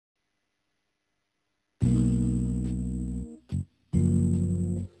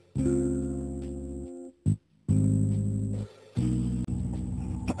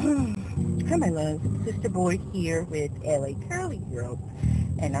Hi, my love. Sister Boy here with LA Curly Girl,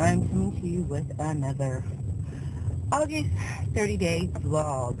 and I'm coming to you with another August 30 day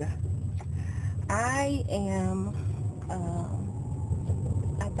vlog. I am,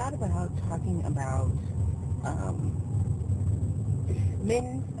 I thought about talking about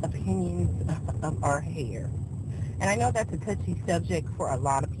men's opinions of our hair. And I know that's a touchy subject for a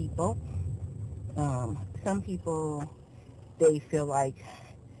lot of people. Some people, they feel like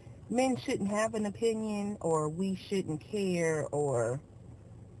men shouldn't have an opinion, or we shouldn't care, or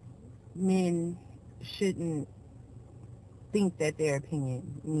men shouldn't think that their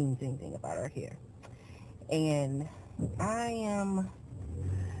opinion means anything about our hair. And I'm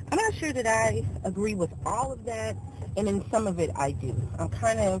not sure that I agree with all of that, and in some of it I do. I'm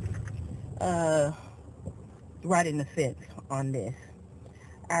kind of riding the fence on this.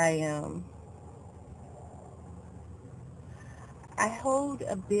 I hold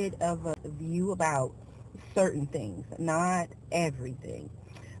a bit of a view about certain things, not everything.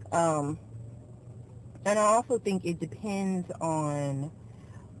 And I also think it depends on,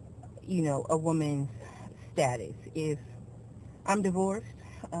 a woman's status. If I'm divorced,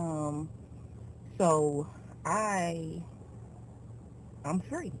 so I'm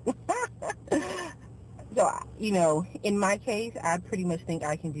free. So, in my case, I pretty much think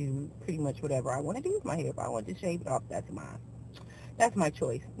I can do pretty much whatever I want to do with my hair. If I want to shave it off, that's my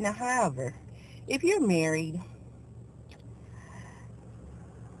choice. Now, however, if you're married,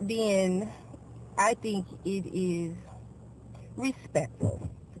 then I think it is respectful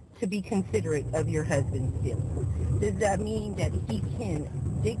to be considerate of your husband's feelings. Does that mean that he can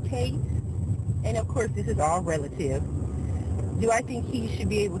dictate? And of course, this is all relative. Do I think he should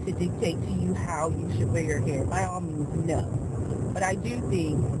be able to dictate to you how you should wear your hair? By all means, no. But I do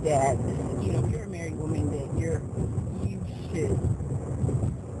think that, if you're a married woman, that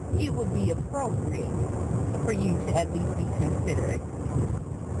it would be appropriate for you to at least be considerate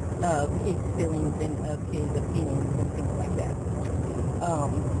of his feelings and of his opinions and things like that.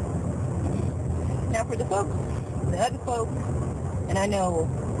 Now for the other folks, and I know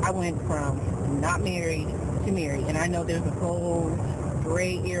I went from not married to married, and I know there's a whole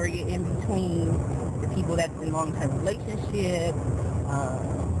gray area in between the people that's in long-term relationship,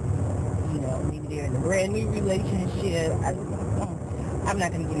 maybe they're in a brand new relationship. I'm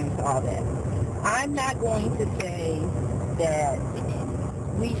not going to get into all that. I'm not going to say that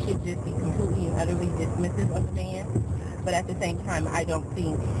we should just be completely and utterly dismissive of the man, but at the same time, I don't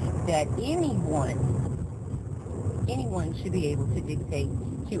think that anyone should be able to dictate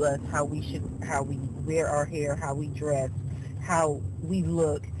to us how we wear our hair, how we dress, how we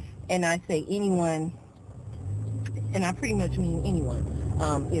look. And I say anyone, and I pretty much mean anyone.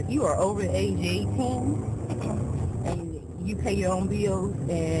 If you are over the age of 18 and you pay your own bills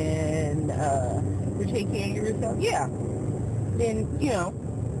and you take care of yourself, then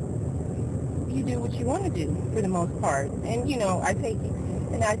you do what you want to do for the most part. And I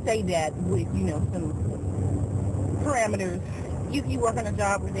say that with some parameters. If you work on a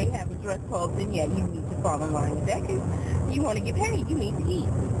job where they have a dress code, then you need to fall in line with that, because you want to get paid, you need to eat.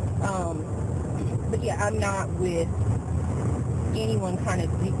 But I'm not with anyone kind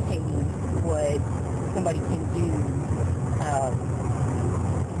of dictating what somebody can do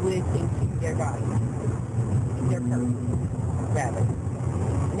with into their body, their person, rather.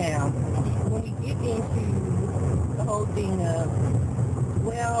 Now, when we get into the whole thing of,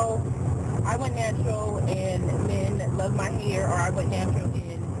 well, I went natural and men love my hair, or I went natural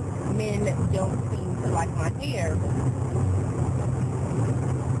and men don't seem to like my hair,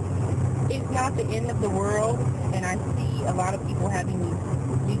 it's not the end of the world. And I see a lot of people having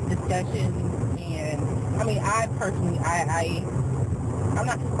these discussions, and I personally, I'm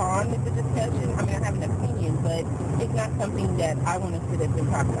not fond of the discussion. I have an opinion, but it's not something that I want to sit up and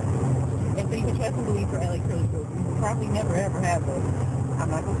talk about. And so you can trust and believe for LA Curly Girl, we will probably never ever have a, I'm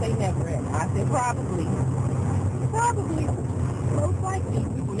not going to say never ever, I said probably, most likely,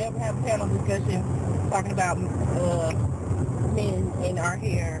 we will never have a panel discussion talking about men and our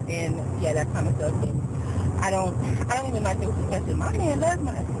hair and that kind of stuff. And I don't even like those discussions. My man loves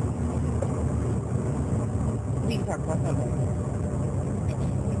my hair. We can talk about something.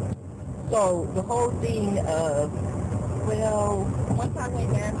 So the whole thing of, well, once I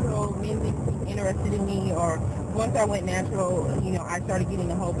went natural, men didn't seem interested in me, or once I went natural, I started getting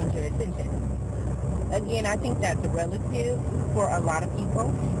a whole bunch of attention. Again, I think that's relative for a lot of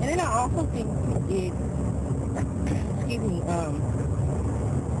people. And then I also think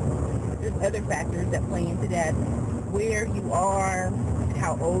there's other factors that play into that. Where you are,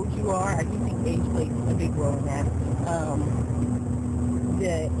 how old you are. I do think age plays a big role in that.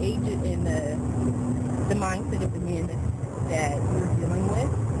 the age and the mindset of the men that you're dealing with,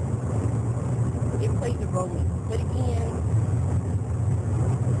 it plays a role in it. But again,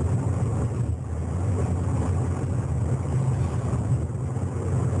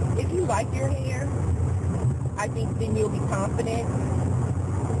 if you like your hair, I think then you'll be confident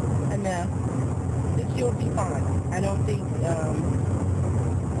enough that you'll be fine. I don't think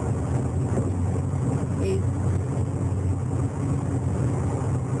it's,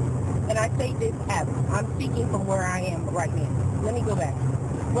 and I say this I'm speaking from where I am right now. Let me go back.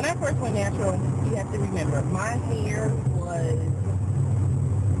 When I first went natural, you have to remember, my hair was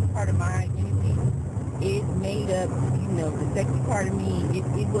part of my identity. It made up, the sexy part of me. It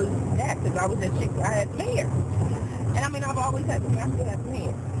was that, because I was a chick, I had some hair. And I mean, I've always had some, I still have some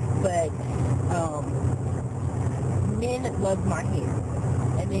hair. But men loved my hair.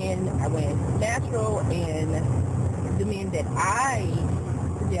 And then I went natural, and the men that I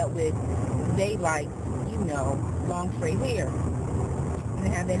dealt with, they like, long straight hair. I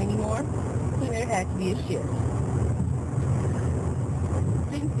didn't have that anymore, so there had to be a shift.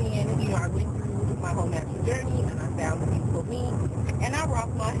 Since then, I went through my whole natural journey, and I found the beautiful me, and I rock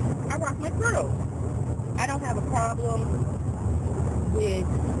my curls. I don't have a problem with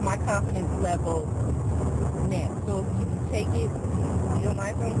my confidence level now. So if you take it, you don't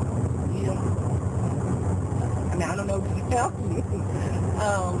like them, you don't, I mean, I don't know what you tell me.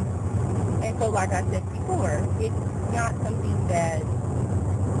 And so like I said before, it's not something that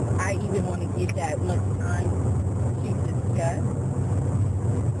I even want to give that much time to discuss.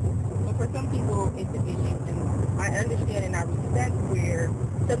 But for some people, it's an issue, and I understand and I respect where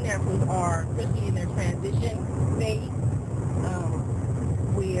some naturals are, especially in their transition phase,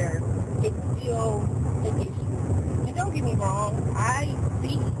 where it's still an issue. And don't get me wrong, I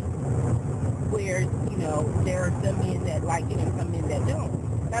see where, there are some men that like it and some men that don't.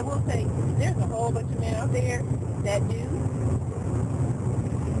 But I will say, there's a whole bunch of men out there that do.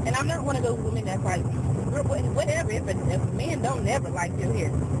 And I'm not one of those women that's like, whatever, if a man don't never like your hair.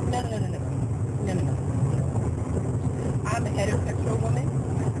 No. I'm a heterosexual woman,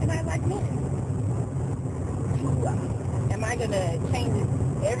 and I like men. Am I going to change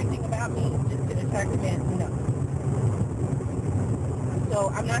everything about me just to attract a man? No. So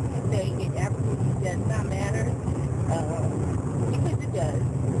I'm not going to say it absolutely does not matter, because it does.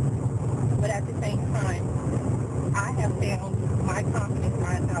 But at the same time, I have found my confidence,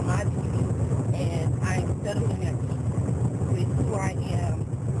 I found my beauty, and I'm settling at peace with who I am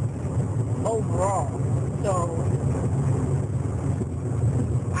overall. So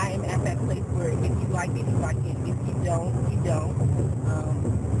I am at that place where if you like it, you like it. If you don't, you don't.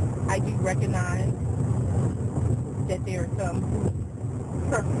 I do recognize that there are some who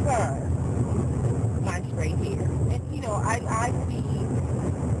prefer my straight hair. And,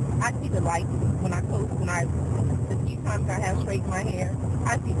 I see the light when I post, the few times I have straightened my hair,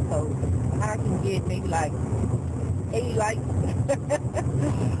 I see the post. I can get maybe like 80 likes.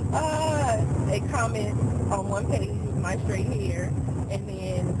 A comment on one page with my straight hair, and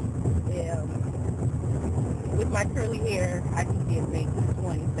then with my curly hair, I can get maybe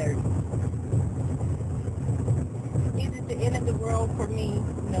 20, 30. Is it the end of the world for me?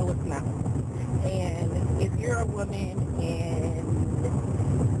 No, it's not. And if you're a woman and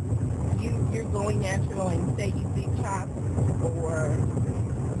you're going natural and say you big chop, or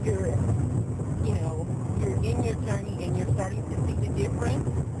you're in your journey and you're starting to see the difference,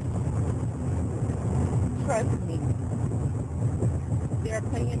 trust me, there are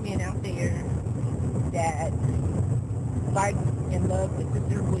plenty of men out there that like and love to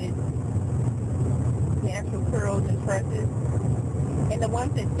sister with natural curls and tresses. And the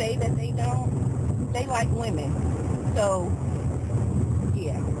ones that say that they don't, they like women. So,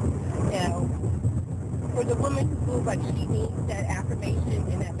 yeah. Now, for the woman who feels like she needs that affirmation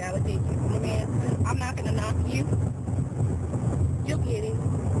and that validation from the man, I'm not going to knock you. You'll get it.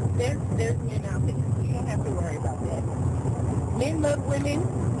 There's men out there. You don't have to worry about that. Men love women.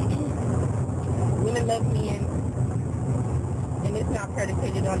 Women love men. And it's not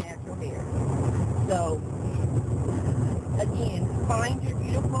predicated on natural hair. So, again, find your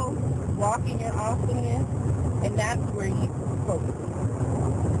beautiful, walk in your awesomeness, and that's where you focus.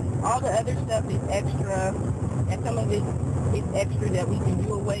 All the other stuff is extra, and some of it is extra that we can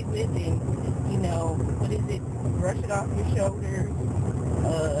do away with, and, what is it, brush it off your shoulders.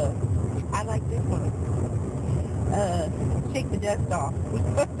 I like this one. Shake the dust off.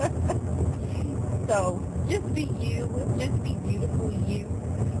 So, just be you, just be beautiful you,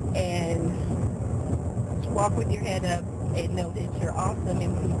 and walk with your head up, and know that you're awesome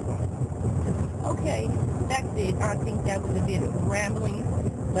and beautiful. Okay, that's it. I think that was a bit rambling,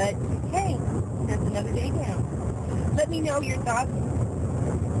 but hey, that's another day down. Let me know your thoughts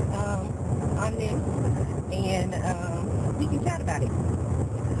on this, and we can chat about it.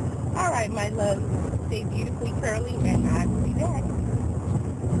 All right, my love, stay beautifully curly, and I will be back.